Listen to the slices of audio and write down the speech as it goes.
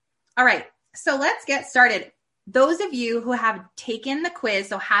All right. So let's get started. Those of you who have taken the quiz,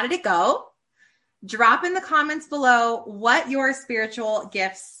 so how did it go? Drop in the comments below what your spiritual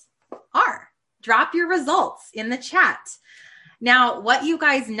gifts are. Drop your results in the chat. Now, what you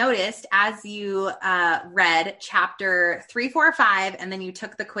guys noticed as you read chapter 3, 4, 5, and then you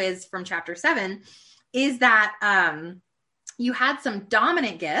took the quiz from chapter 7 is that you had some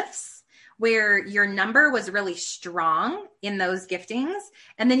dominant gifts where your number was really strong in those giftings.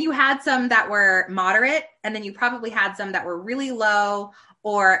 And then you had some that were moderate, and then you probably had some that were really low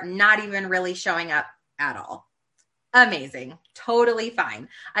or not even really showing up at all. Amazing. Totally fine.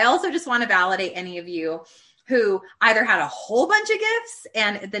 I also just want to validate any of you who either had a whole bunch of gifts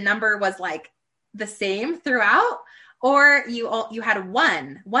and the number was like the same throughout, or you had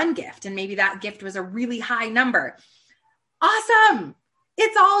one gift and maybe that gift was a really high number. Awesome.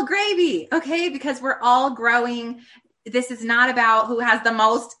 It's all gravy, okay? Because we're all growing. This is not about who has the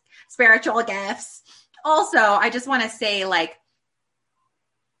most spiritual gifts. Also, I just want to say, like,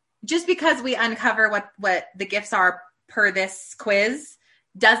 just because we uncover what the gifts are per this quiz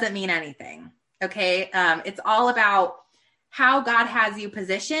doesn't mean anything, okay? It's all about how God has you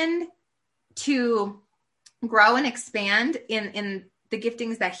positioned to grow and expand in the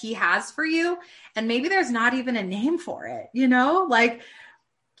giftings that he has for you. And maybe there's not even a name for it, you know, like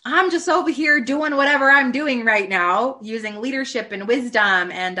I'm just over here doing whatever I'm doing right now, using leadership and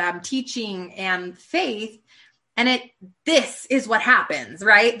wisdom and teaching and faith. And this is what happens,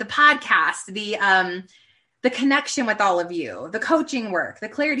 right? The podcast, the connection with all of you, the coaching work, the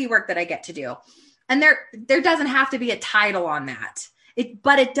clarity work that I get to do. And there doesn't have to be a title on that.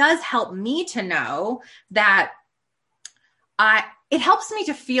 But it does help me to know that it helps me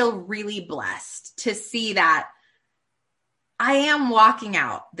to feel really blessed to see that I am walking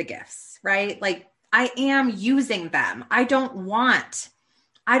out the gifts, right? Like I am using them. I don't want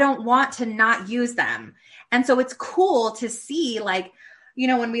to not use them. And so it's cool to see, like, you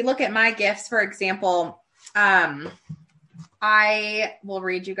know, when we look at my gifts, for example, I will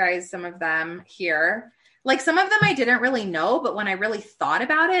read you guys some of them here. Like some of them I didn't really know, but when I really thought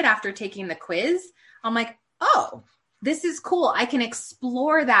about it after taking the quiz, I'm like, oh, this is cool. I can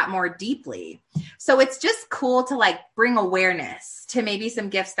explore that more deeply. So it's just cool to like bring awareness to maybe some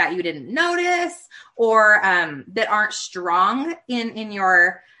gifts that you didn't notice or that aren't strong in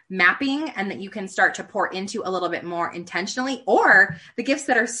your mapping and that you can start to pour into a little bit more intentionally, or the gifts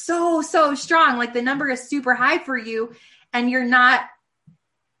that are so strong, like the number is super high for you and you're not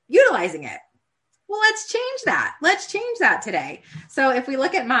utilizing it. Well, let's change that. Let's change that today. So if we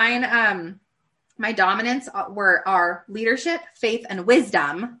look at mine, my dominants are leadership, faith, and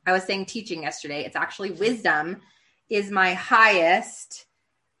wisdom. I was saying teaching yesterday. It's actually wisdom is my highest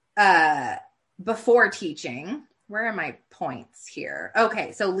before teaching. Where are my points here?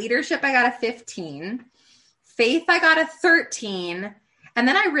 Okay, so leadership, I got a 15. Faith, I got a 13. And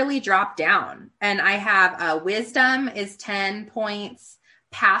then I really dropped down. And I have wisdom is 10 points.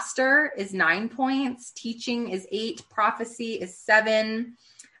 Pastor is 9 points. Teaching is 8. Prophecy is 7.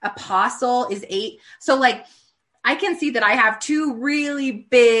 Apostle is 8. So like, I can see that I have 2 really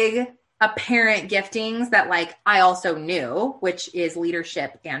big apparent giftings that like I also knew, which is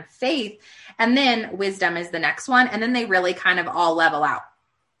leadership and faith. And then wisdom is the next one. And then they really kind of all level out.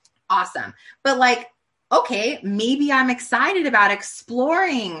 Awesome. But like, okay, maybe I'm excited about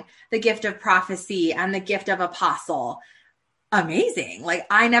exploring the gift of prophecy and the gift of apostle. Amazing. Like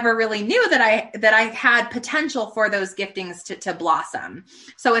I never really knew that I had potential for those giftings to blossom.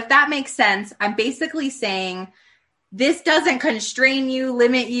 So if that makes sense, I'm basically saying this doesn't constrain you,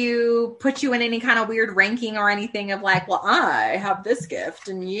 limit you, put you in any kind of weird ranking or anything of like, well, I have this gift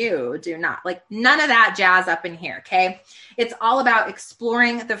and you do not. Like none of that jazz up in here. Okay. It's all about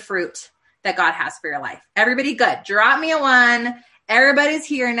exploring the fruit that God has for your life. Everybody good. Drop me a 1. Everybody's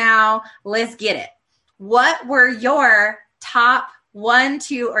here now. Let's get it. What were your top 1,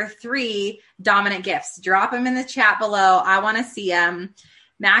 2, or 3 dominant gifts? Drop them in the chat below. I want to see them.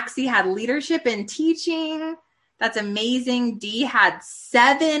 Maxie had leadership and teaching. That's amazing. Dee had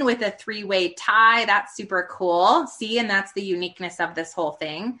 7 with a 3-way tie. That's super cool. See, and that's the uniqueness of this whole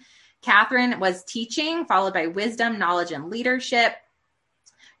thing. Catherine was teaching, followed by wisdom, knowledge, and leadership.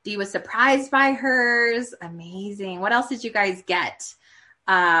 Dee was surprised by hers. Amazing. What else did you guys get?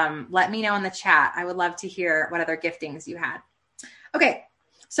 Let me know in the chat. I would love to hear what other giftings you had. Okay.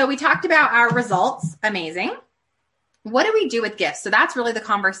 So we talked about our results. Amazing. What do we do with gifts? So that's really the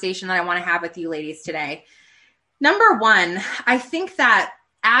conversation that I want to have with you ladies today. Number 1, I think that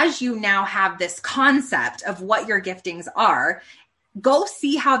as you now have this concept of what your giftings are, go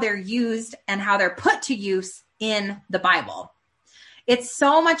see how they're used and how they're put to use in the Bible. It's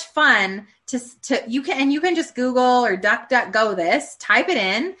so much fun you can just Google or DuckDuckGo this, type it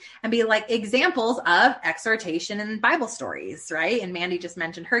in and be like examples of exhortation and Bible stories, right? And Mandy just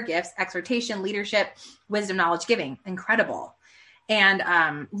mentioned her gifts: exhortation, leadership, wisdom, knowledge, giving. Incredible.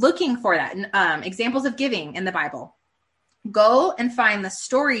 And looking for that, examples of giving in the Bible. Go and find the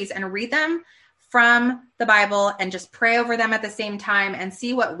stories and read them from the Bible and just pray over them at the same time and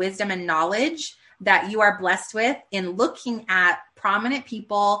see what wisdom and knowledge that you are blessed with in looking at prominent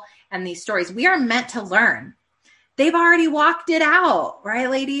people and these stories. We are meant to learn. They've already walked it out, right,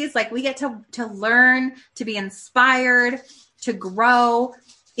 ladies? Like, we get to learn, to be inspired, to grow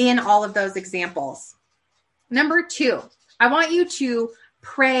in all of those examples. Number 2, I want you to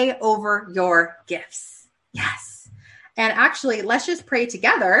pray over your gifts. Yes. And actually, let's just pray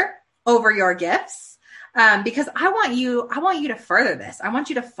together over your gifts. Because I want you to further this. I want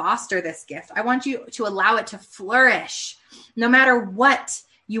you to foster this gift. I want you to allow it to flourish no matter what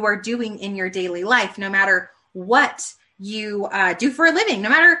you are doing in your daily life, no matter what you do for a living, no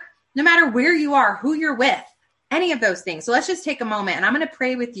matter where you are, who you're with, any of those things. So let's just take a moment and I'm going to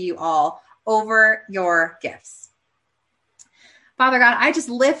pray with you all over your gifts. Father God, I just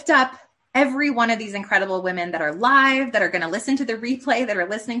lift up every one of these incredible women that are live, that are going to listen to the replay, that are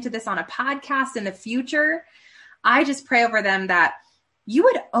listening to this on a podcast in the future. I just pray over them that you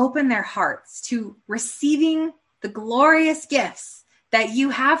would open their hearts to receiving the glorious gifts that you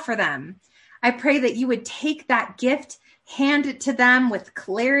have for them. I pray that you would take that gift, hand it to them with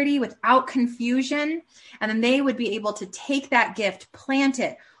clarity, without confusion, and then they would be able to take that gift, plant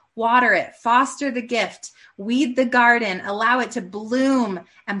it, water it, foster the gift, weed the garden, allow it to bloom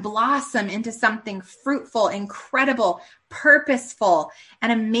and blossom into something fruitful, incredible, purposeful,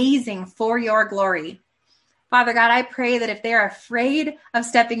 and amazing for your glory. Father God, I pray that if they're afraid of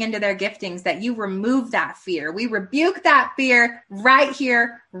stepping into their giftings, that you remove that fear. We rebuke that fear right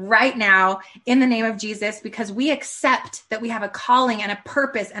here, right now, in the name of Jesus, because we accept that we have a calling and a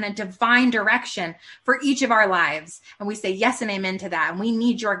purpose and a divine direction for each of our lives. And we say yes and amen to that. And we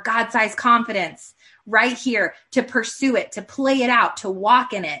need your God-sized confidence right here to pursue it, to play it out, to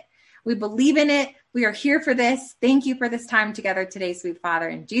walk in it. We believe in it. We are here for this. Thank you for this time together today, sweet Father.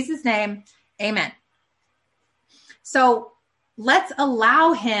 In Jesus' name, amen. So let's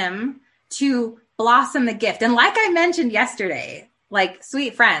allow him to blossom the gift. And like I mentioned yesterday, like,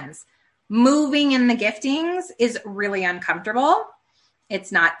 sweet friends, moving in the giftings is really uncomfortable.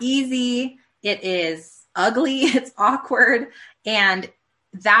 It's not easy. It is ugly. It's awkward. And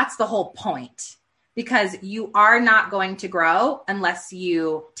that's the whole point, because you are not going to grow unless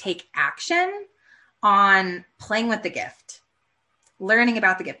you take action on playing with the gift, learning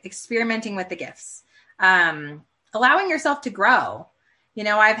about the gift, experimenting with the gifts, allowing yourself to grow. You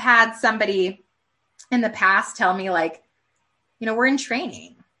know, I've had somebody in the past tell me, like, you know, we're in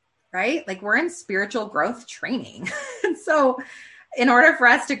training, right? Like, we're in spiritual growth training. And so in order for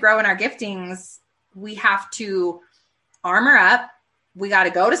us to grow in our giftings, we have to armor up. We got to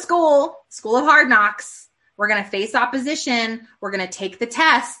go to school of hard knocks. We're going to face opposition. We're going to take the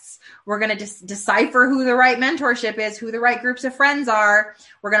tests. We're going to decipher who the right mentorship is, who the right groups of friends are.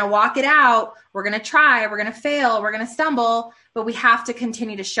 We're going to walk it out. We're going to try. We're going to fail. We're going to stumble. But we have to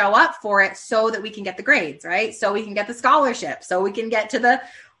continue to show up for it so that we can get the grades, right? So we can get the scholarship. So we can get to the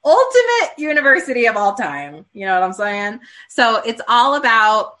ultimate university of all time. You know what I'm saying? So it's all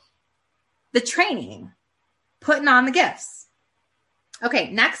about the training, putting on the gifts.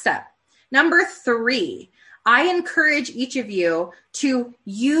 Okay, next up. Number 3. I encourage each of you to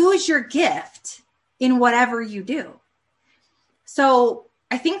use your gift in whatever you do. So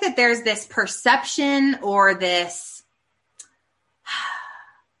I think that there's this perception or this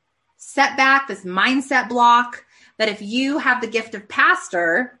setback, this mindset block, that if you have the gift of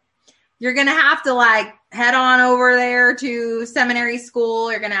pastor, you're going to have to like head on over there to seminary school.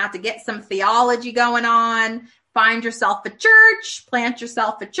 You're going to have to get some theology going on, find yourself a church, plant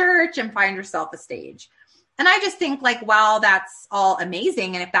yourself a church, and find yourself a stage. And I just think, like, while that's all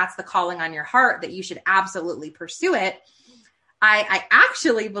amazing, and if that's the calling on your heart, that you should absolutely pursue it, I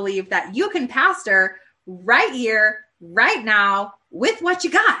actually believe that you can pastor right here, right now, with what you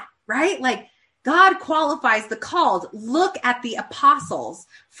got, right? Like, God qualifies the called. Look at the apostles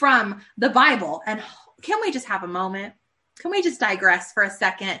from the Bible. And can we just have a moment? Can we just digress for a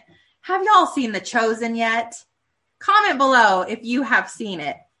second? Have y'all seen The Chosen yet? Comment below if you have seen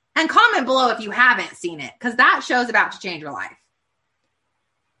it. And comment below if you haven't seen it, because that show's about to change your life.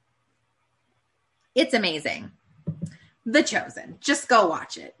 It's amazing. The Chosen. Just go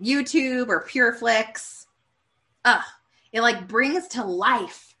watch it. YouTube or PureFlix. It like brings to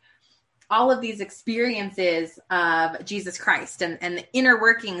life all of these experiences of Jesus Christ and the inner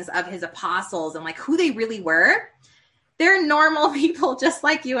workings of his apostles and like who they really were. They're normal people just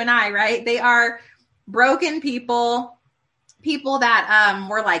like you and I, right? They are broken people that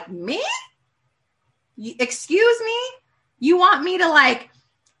were like, me? Excuse me? You want me to like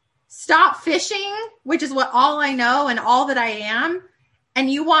stop fishing, which is what all I know and all that I am,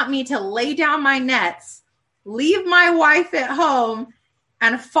 and you want me to lay down my nets, leave my wife at home,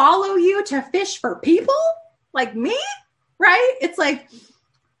 and follow you to fish for people like me, right? It's like,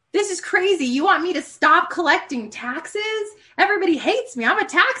 this is crazy. You want me to stop collecting taxes? Everybody hates me. I'm a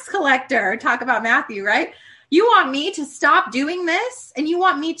tax collector. Talk about Matthew, right? You want me to stop doing this and you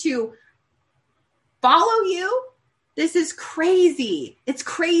want me to follow you? This is crazy. It's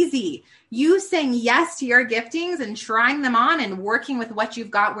crazy. You saying yes to your giftings and trying them on and working with what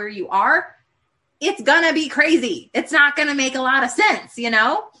you've got where you are, it's going to be crazy. It's not going to make a lot of sense, you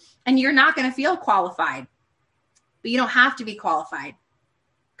know, and you're not going to feel qualified, but you don't have to be qualified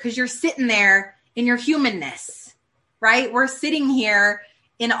because you're sitting there in your humanness, right? We're sitting here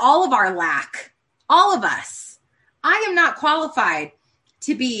in all of our lack, all of us. I am not qualified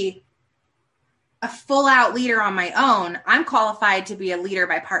to be a full out leader on my own. I'm qualified to be a leader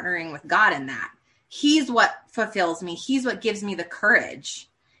by partnering with God in that. He's what fulfills me. He's what gives me the courage.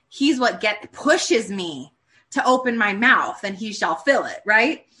 He's what pushes me to open my mouth and he shall fill it,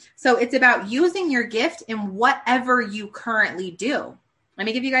 right? So it's about using your gift in whatever you currently do. Let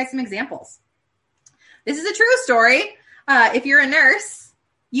me give you guys some examples. This is a true story. If you're a nurse,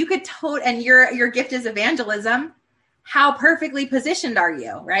 you could and your gift is evangelism. How perfectly positioned are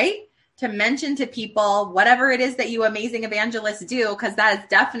you, right? To mention to people whatever it is that you amazing evangelists do, because that is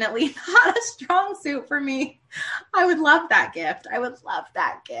definitely not a strong suit for me. I would love that gift.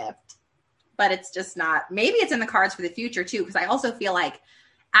 But it's just not. Maybe it's in the cards for the future too, because I also feel like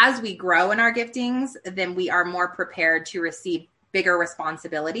as we grow in our giftings, then we are more prepared to receive bigger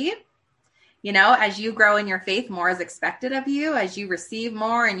responsibility. You know, as you grow in your faith, more is expected of you. As you receive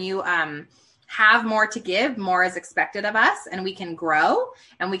more and you have more to give, more is expected of us, and we can grow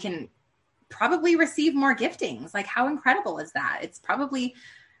and we can probably receive more giftings. Like, how incredible is that? It's probably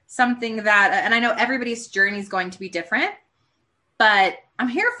something that, and I know everybody's journey is going to be different, but I'm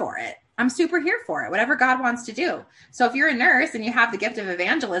here for it. I'm super here for it, whatever God wants to do. So if you're a nurse and you have the gift of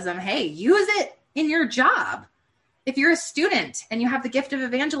evangelism, hey, use it in your job. If you're a student and you have the gift of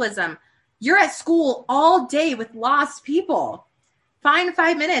evangelism, you're at school all day with lost people. Find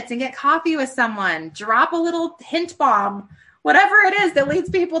 5 minutes and get coffee with someone. Drop a little hint bomb, whatever it is that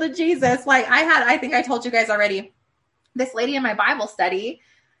leads people to Jesus. Like I think I told you guys already, this lady in my Bible study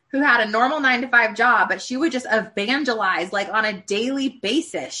who had a normal 9-to-5 job, but she would just evangelize like on a daily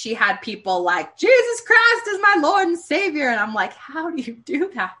basis. She had people like, Jesus Christ is my Lord and Savior. And I'm like, how do you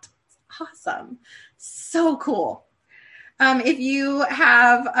do that? It's awesome. So cool. If you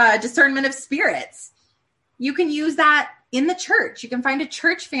have discernment of spirits, you can use that in the church. You can find a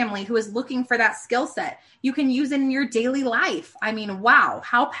church family who is looking for that skill set. You can use it in your daily life. I mean, wow,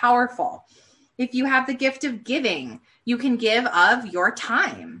 how powerful. If you have the gift of giving, you can give of your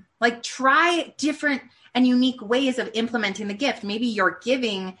time. Like, try different and unique ways of implementing the gift. Maybe your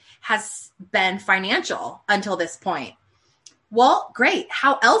giving has been financial until this point. Well, great.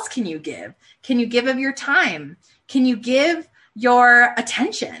 How else can you give? Can you give of your time? Can you give your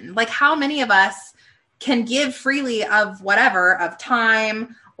attention? Like, how many of us can give freely of whatever, of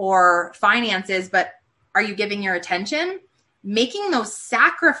time or finances, but are you giving your attention? Making those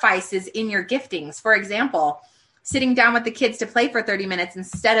sacrifices in your giftings. For example, sitting down with the kids to play for 30 minutes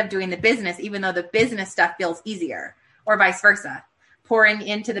instead of doing the business, even though the business stuff feels easier, or vice versa. Pouring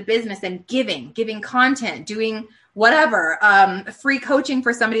into the business and giving content, doing whatever, free coaching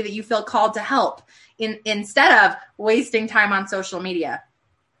for somebody that you feel called to help instead of wasting time on social media.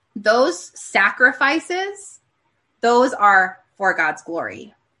 Those sacrifices, those are for God's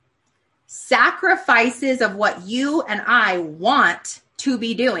glory. Sacrifices of what you and I want to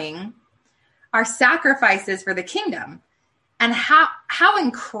be doing are sacrifices for the kingdom. And how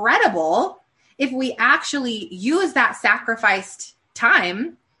incredible if we actually use that sacrificed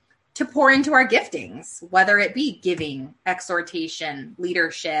time to pour into our giftings, whether it be giving, exhortation,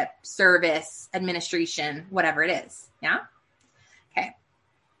 leadership, service, administration, whatever it is. Yeah. Okay.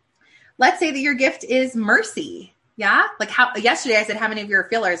 Let's say that your gift is mercy. Yeah. Like yesterday I said, how many of you are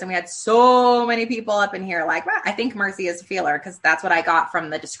feelers? And we had so many people up in here like, well, I think mercy is a feeler because that's what I got from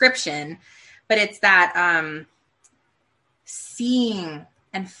the description. But it's that seeing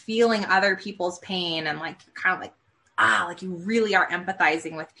and feeling other people's pain and like kind of like, like you really are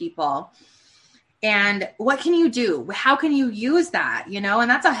empathizing with people. And what can you do? How can you use that? And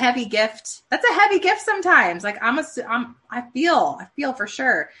that's a heavy gift. That's a heavy gift sometimes. Like I feel for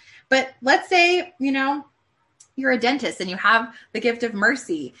sure. But let's say, you're a dentist and you have the gift of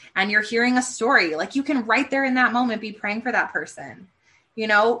mercy and you're hearing a story. Like you can right there in that moment be praying for that person.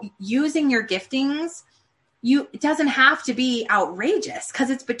 Using your giftings, it doesn't have to be outrageous because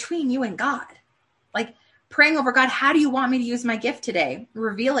it's between you and God. Like praying over, God, how do you want me to use my gift today?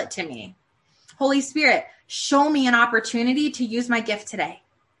 Reveal it to me. Holy Spirit, show me an opportunity to use my gift today.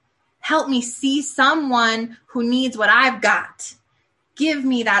 Help me see someone who needs what I've got. Give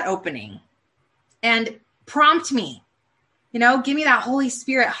me that opening and prompt me. Give me that Holy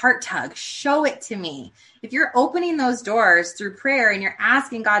Spirit heart tug. Show it to me. If you're opening those doors through prayer and you're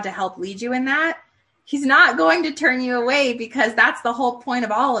asking God to help lead you in that, He's not going to turn you away because that's the whole point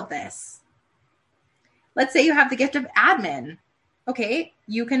of all of this. Let's say you have the gift of admin. Okay,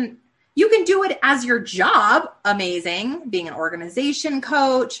 you can do it as your job. Amazing. Being an organization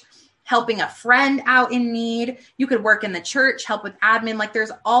coach, helping a friend out in need. You could work in the church, help with admin. Like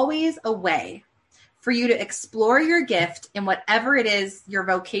there's always a way for you to explore your gift in whatever it is your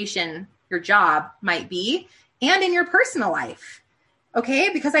vocation, your job might be, and in your personal life. Okay?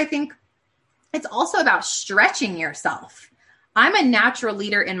 Because I think it's also about stretching yourself. I'm a natural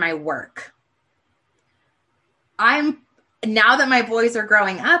leader in my work. Now that my boys are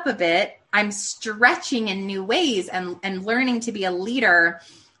growing up a bit, I'm stretching in new ways and learning to be a leader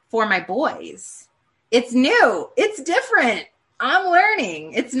for my boys. It's new. It's different. I'm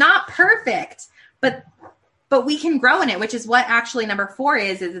learning. It's not perfect, but we can grow in it, which is what actually number 4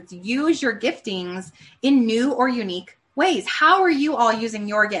 is it's use your giftings in new or unique ways. How are you all using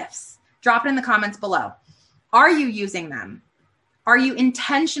your gifts? Drop it in the comments below. Are you using them? Are you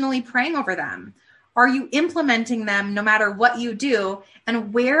intentionally praying over them? Are you implementing them no matter what you do?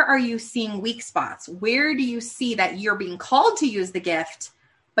 And where are you seeing weak spots? Where do you see that you're being called to use the gift,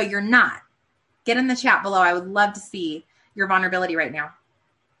 but you're not? Get in the chat below. I would love to see your vulnerability right now.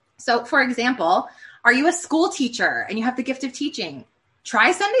 So for example, are you a school teacher and you have the gift of teaching?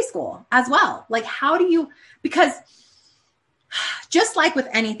 Try Sunday school as well. Like because just like with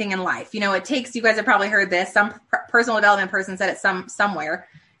anything in life, it takes, you guys have probably heard this, some personal development person said it somewhere.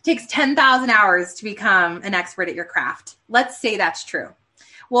 It takes 10,000 hours to become an expert at your craft. Let's say that's true.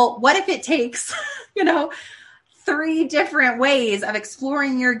 Well, what if it takes, 3 different ways of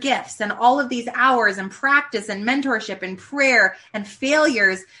exploring your gifts and all of these hours and practice and mentorship and prayer and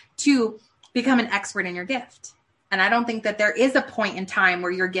failures to become an expert in your gift? And I don't think that there is a point in time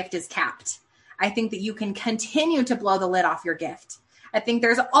where your gift is capped. I think that you can continue to blow the lid off your gift. I think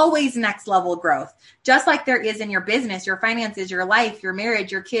there's always next level growth, just like there is in your business, your finances, your life, your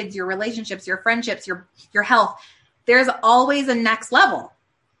marriage, your kids, your relationships, your friendships, your health. There's always a next level.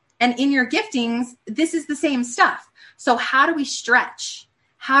 And in your giftings, this is the same stuff. So how do we stretch?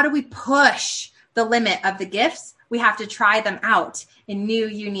 How do we push the limit of the gifts? We have to try them out in new,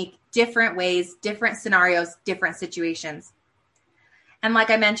 unique, different ways, different scenarios, different situations. And like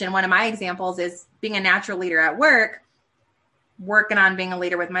I mentioned, one of my examples is being a natural leader at work, working on being a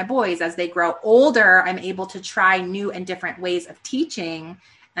leader with my boys. As they grow older, I'm able to try new and different ways of teaching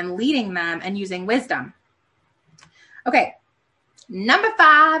and leading them and using wisdom. Okay. Number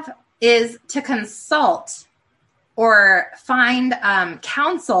 5 is to consult or find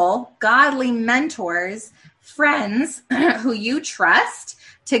counsel, godly mentors, friends who you trust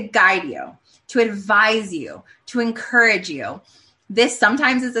to guide you, to advise you, to encourage you. This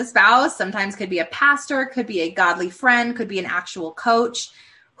sometimes is a spouse, sometimes could be a pastor, could be a godly friend, could be an actual coach.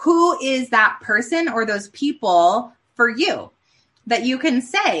 Who is that person or those people for you that you can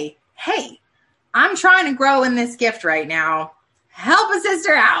say, hey, I'm trying to grow in this gift right now. Help a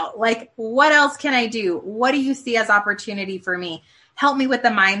sister out. Like, what else can I do? What do you see as opportunity for me? Help me with the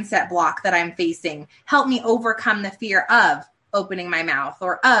mindset block that I'm facing. Help me overcome the fear of opening my mouth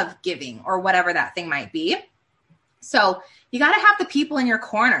or of giving or whatever that thing might be. So you got to have the people in your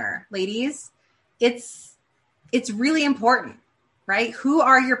corner, ladies. It's really important, right? Who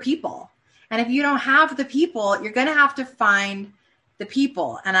are your people? And if you don't have the people, you're going to have to find the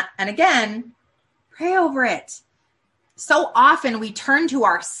people. And again, pray over it. So often we turn to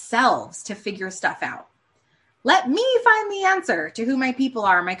ourselves to figure stuff out. Let me find the answer to who my people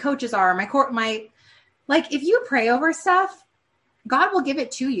are, my coaches are, if you pray over stuff, God will give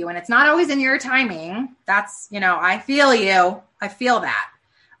it to you. And it's not always in your timing. That's, I feel you. I feel that.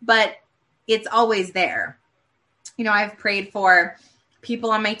 But it's always there. I've prayed for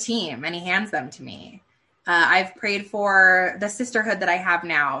people on my team and He hands them to me. I've prayed for the sisterhood that I have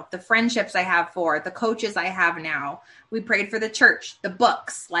now, the friendships I have for, the coaches I have now. We prayed for the church, the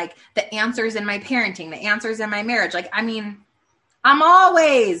books, like the answers in my parenting, the answers in my marriage. Like, I mean, I'm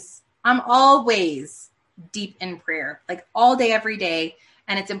always deep in prayer, like all day, every day.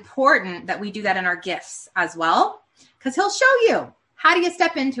 And it's important that we do that in our gifts as well, because he'll show you, how do you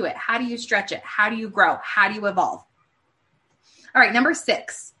step into it? How do you stretch it? How do you grow? How do you evolve? All right, number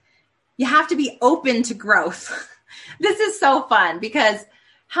 6. You have to be open to growth. This is so fun because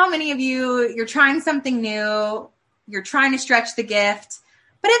how many of you're trying something new, you're trying to stretch the gift,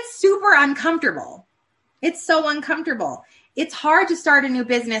 but it's super uncomfortable. It's so uncomfortable. It's hard to start a new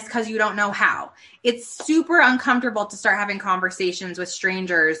business because you don't know how. It's super uncomfortable to start having conversations with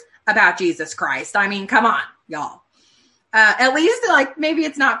strangers about Jesus Christ. I mean, come on, y'all. At least like maybe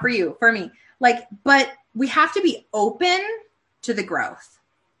it's not for you, for me. Like, but we have to be open to the growth.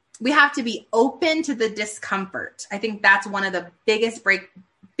 We have to be open to the discomfort. I think that's one of the biggest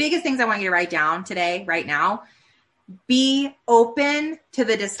things I want you to write down today, right now. Be open to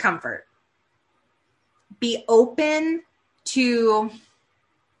the discomfort. Be open to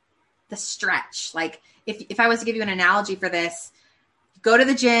the stretch. Like if I was to give you an analogy for this, go to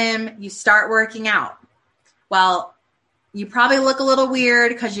the gym, you start working out. Well, you probably look a little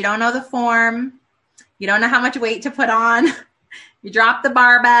weird because you don't know the form. You don't know how much weight to put on. You drop the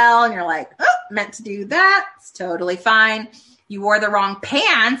barbell and you're like, oh, meant to do that. It's totally fine. You wore the wrong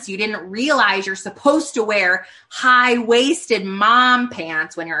pants. You didn't realize you're supposed to wear high-waisted mom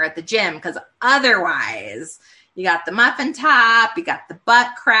pants when you're at the gym, because otherwise you got the muffin top, you got the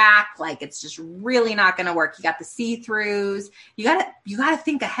butt crack. Like, it's just really not going to work. You got the see-throughs. You gotta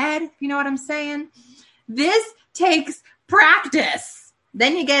think ahead. You know what I'm saying? This takes practice.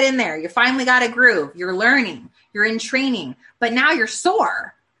 Then you get in there. You finally got a groove. You're learning. You're in training. But now you're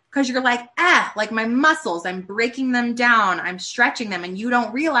sore because you're like, like my muscles, I'm breaking them down. I'm stretching them. And you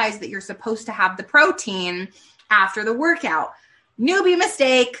don't realize that you're supposed to have the protein after the workout. Newbie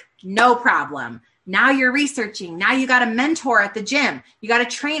mistake, no problem. Now you're researching. Now you got a mentor at the gym. You got a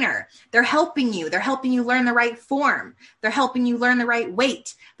trainer. They're helping you. They're helping you learn the right form. They're helping you learn the right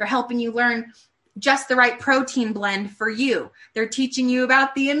weight. They're helping you learn just the right protein blend for you. They're teaching you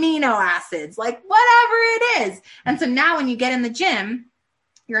about the amino acids, like whatever it is. And so now when you get in the gym,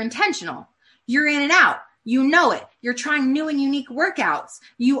 you're intentional. You're in and out. You know it. You're trying new and unique workouts.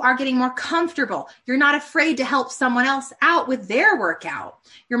 You are getting more comfortable. You're not afraid to help someone else out with their workout.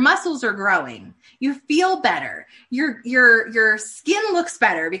 Your muscles are growing. You feel better. Your skin looks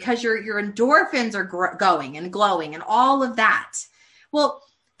better because your endorphins are going and glowing and all of that. Well,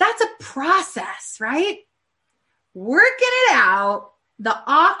 that's a process, right? Working it out, the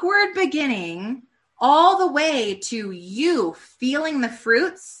awkward beginning, all the way to you feeling the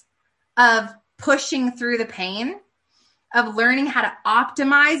fruits of pushing through the pain, of learning how to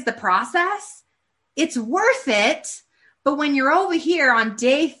optimize the process. It's worth it. But when you're over here on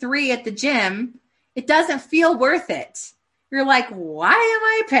day 3 at the gym, it doesn't feel worth it. You're like, why am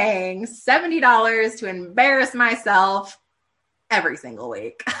I paying $70 to embarrass myself every single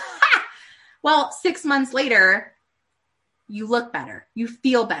week? Well, 6 months later, you look better. You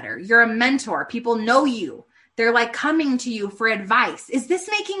feel better. You're a mentor. People know you. They're like coming to you for advice. Is this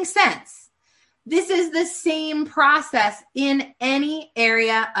making sense? This is the same process in any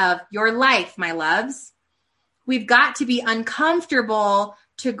area of your life, my loves. We've got to be uncomfortable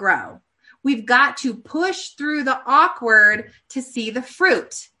to grow. We've got to push through the awkward to see the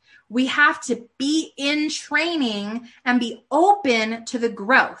fruit. We have to be in training and be open to the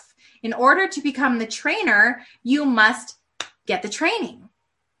growth. In order to become the trainer, you must get the training.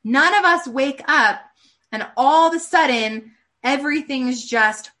 None of us wake up and all of a sudden everything's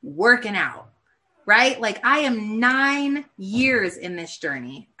just working out, right? Like, I am 9 years in this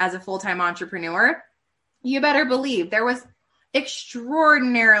journey as a full-time entrepreneur. You better believe there was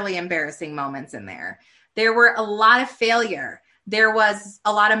extraordinarily embarrassing moments in there. There were a lot of failure. There was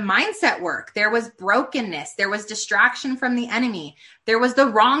a lot of mindset work. There was brokenness. There was distraction from the enemy. There was the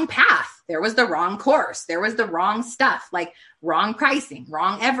wrong path. There was the wrong course. There was the wrong stuff, like wrong pricing,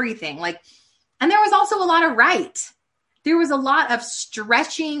 wrong everything. And there was also a lot of right. There was a lot of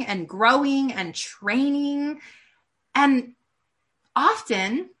stretching and growing and training. And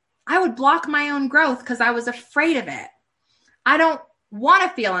often I would block my own growth because I was afraid of it. I don't want to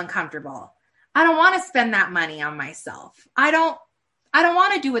feel uncomfortable. I don't want to spend that money on myself. I don't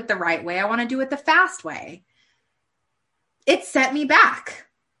want to do it the right way. I want to do it the fast way. It set me back,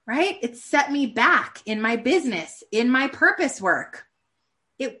 right? It set me back in my business, in my purpose work.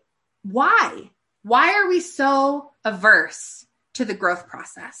 Why? Why are we so averse to the growth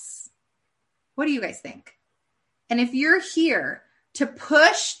process? What do you guys think? And if you're here to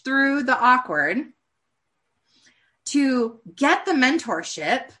push through the awkward, to get the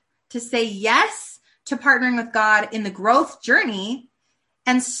mentorship, to say yes to partnering with God in the growth journey,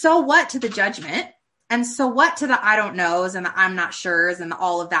 and so what to the judgment, and so what to the I don't knows and the I'm not sures and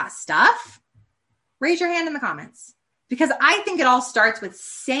all of that stuff, raise your hand in the comments. Because I think it all starts with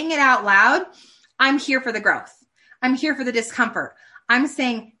saying it out loud. I'm here for the growth. I'm here for the discomfort. I'm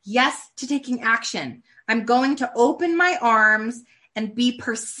saying yes to taking action. I'm going to open my arms and be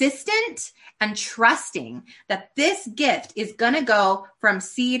persistent and trusting that this gift is going to go from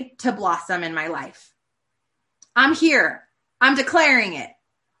seed to blossom in my life. I'm here. I'm declaring it.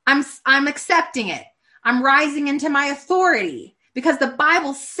 I'm accepting it. I'm rising into my authority because the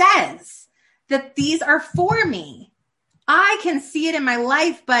Bible says that these are for me. I can see it in my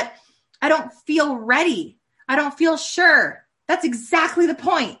life, but I don't feel ready. I don't feel sure. That's exactly the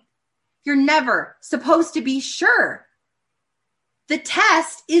point. You're never supposed to be sure. The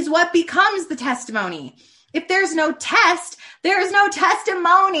test is what becomes the testimony. If there's no test, there is no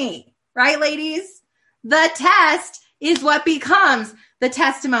testimony, right, ladies? The test is what becomes the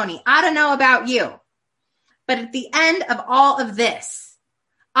testimony. I don't know about you, but at the end of all of this,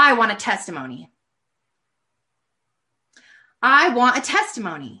 I want a testimony. I want a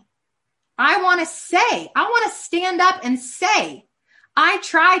testimony. I want to stand up and say, I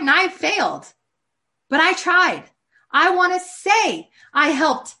tried and I failed, but I tried. I want to say I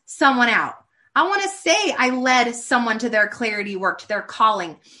helped someone out. I want to say I led someone to their clarity work, to their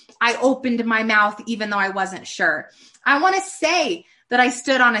calling. I opened my mouth even though I wasn't sure. I want to say that I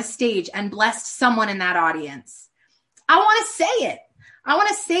stood on a stage and blessed someone in that audience. I want to say it. I want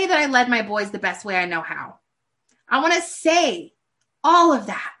to say that I led my boys the best way I know how. I want to say all of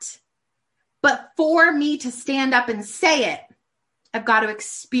that. But for me to stand up and say it, I've got to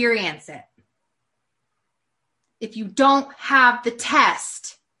experience it. If you don't have the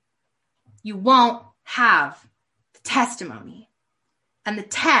test, you won't have the testimony. And the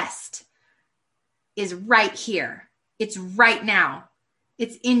test is right here. It's right now.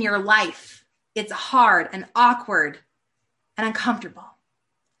 It's in your life. It's hard and awkward and uncomfortable.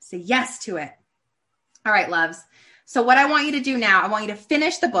 Say yes to it. All right, loves. So what I want you to do now, I want you to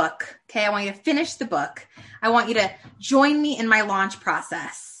finish the book. Okay. I want you to finish the book. I want you to join me in my launch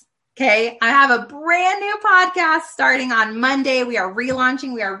process. Okay. I have a brand new podcast starting on Monday. We are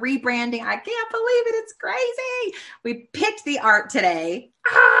relaunching. We are rebranding. I can't believe it. It's crazy. We picked the art today.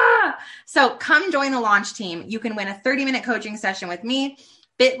 So come join the launch team. You can win a 30-minute coaching session with me,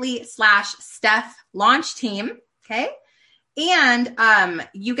 bit.ly/Steph launch team. Okay. And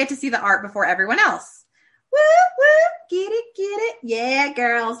you get to see the art before everyone else. Woo, woo, get it. Yeah,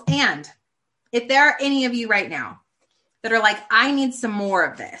 girls. And if there are any of you right now that are like, I need some more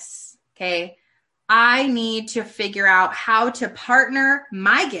of this, okay? I need to figure out how to partner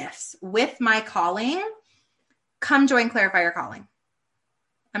my gifts with my calling. Come join Clarify Your Calling.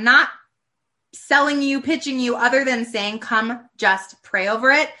 I'm not selling you, pitching you, other than saying, come just pray over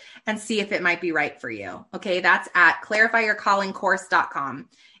it and see if it might be right for you. Okay, that's at clarifyyourcallingcourse.com.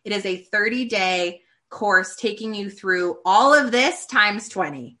 It is a 30-day course taking you through all of this times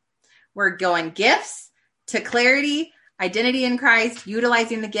 20. We're going gifts to clarity, identity in Christ,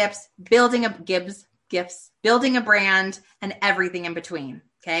 utilizing the gifts, building a brand, and everything in between.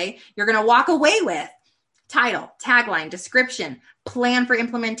 Okay. You're going to walk away with title, tagline, description, plan for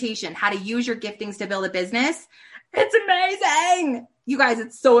implementation, how to use your giftings to build a business. It's amazing. You guys,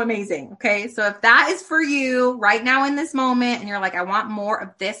 it's so amazing. Okay. So if that is for you right now in this moment, and you're like, I want more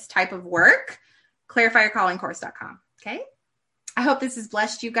of this type of work, clarifyyourcallingcourse.com. Okay. I hope this has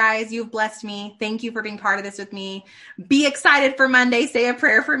blessed you guys. You've blessed me. Thank you for being part of this with me. Be excited for Monday. Say a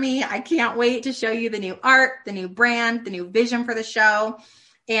prayer for me. I can't wait to show you the new art, the new brand, the new vision for the show.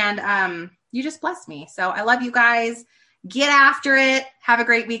 And you just blessed me. So I love you guys. Get after it. Have a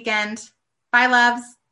great weekend. Bye, loves.